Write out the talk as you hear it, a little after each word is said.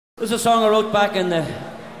This is a song I wrote back in the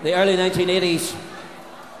early 1980s.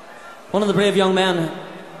 One of the brave young men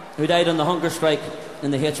who died on the hunger strike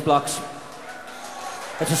in the H blocks.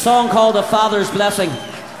 It's a song called A Father's Blessing,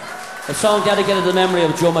 a song dedicated to the memory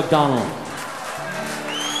of Joe McDonnell.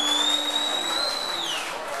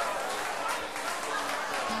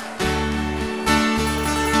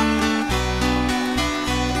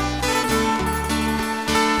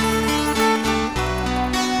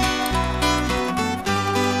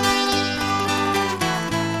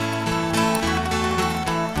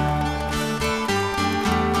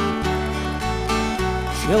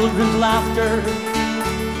 Children's laughter,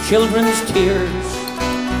 children's tears,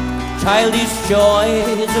 childish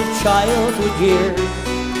joys of childhood years,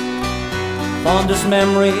 fondest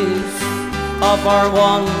memories of our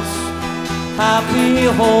once happy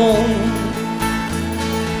home.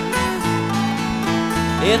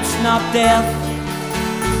 It's not death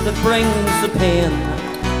that brings the pain,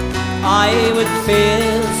 I would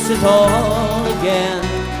face it all again,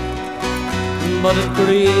 but it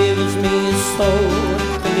grieves me so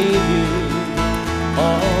to leave you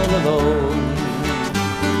all alone.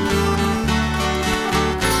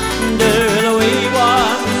 Do the wee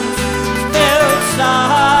ones still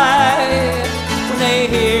sigh when they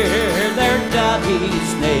hear their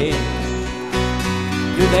daddy's name?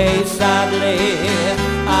 Do they sadly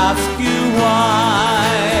ask you why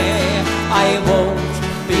I won't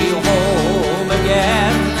be home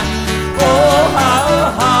again? Oh, how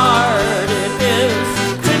hard it is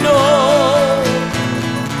to know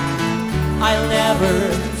I'll never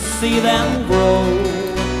see them grow.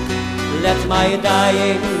 Let my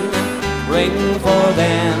dying bring for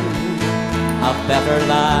them a better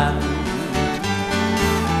land.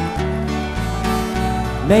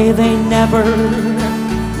 May they never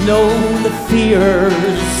know the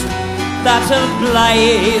fears that have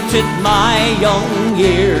blighted my young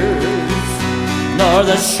years, nor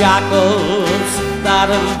the shackles that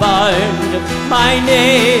have bound my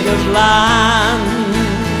native land.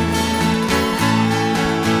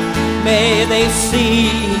 May they see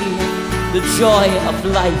the joy of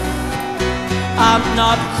life and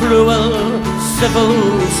not cruel civil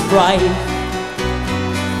strife,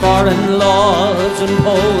 foreign laws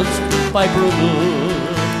imposed by brutal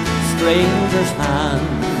strangers'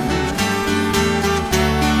 hands.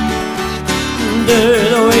 Do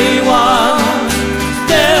the wee ones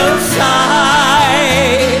still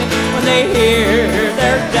sigh when they hear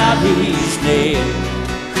their daddy's name?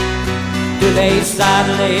 Do they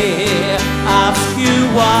sadly ask you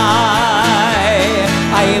why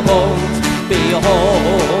I won't be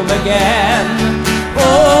home again?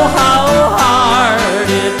 Oh, how hard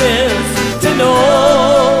it is to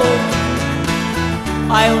know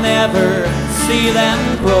I'll never see them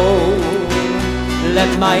grow.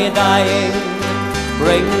 Let my dying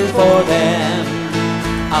bring for them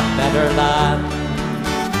a better land.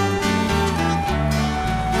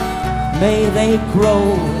 May they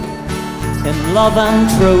grow in love and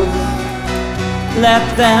truth, let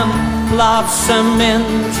them blossom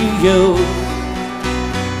into youth,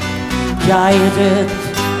 guided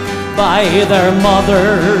by their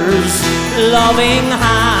mother's loving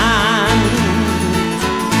hand.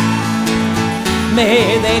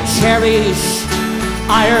 May they cherish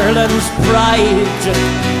Ireland's pride,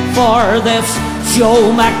 for this Joe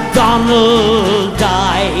McDonnell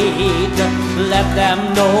died. Let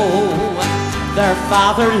them know their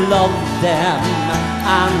father loved them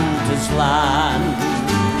and his land.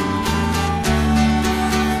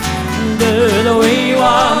 Do the wee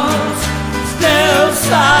ones still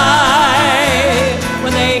sigh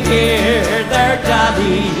when they hear their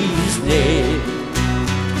daddy's name?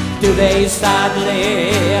 Do they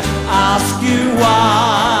sadly ask you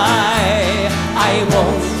why I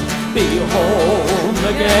won't be home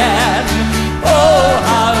again? Oh,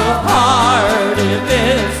 how hard it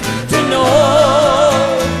is to know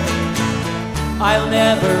I'll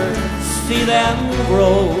never see them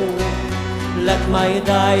grow. Let my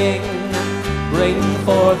dying bring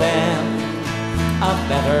for them a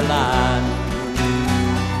better land.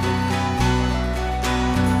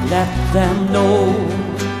 Let them know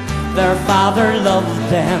their father loved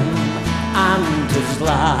them and his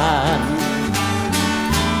land.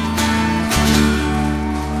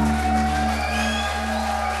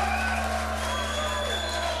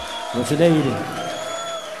 What's your name?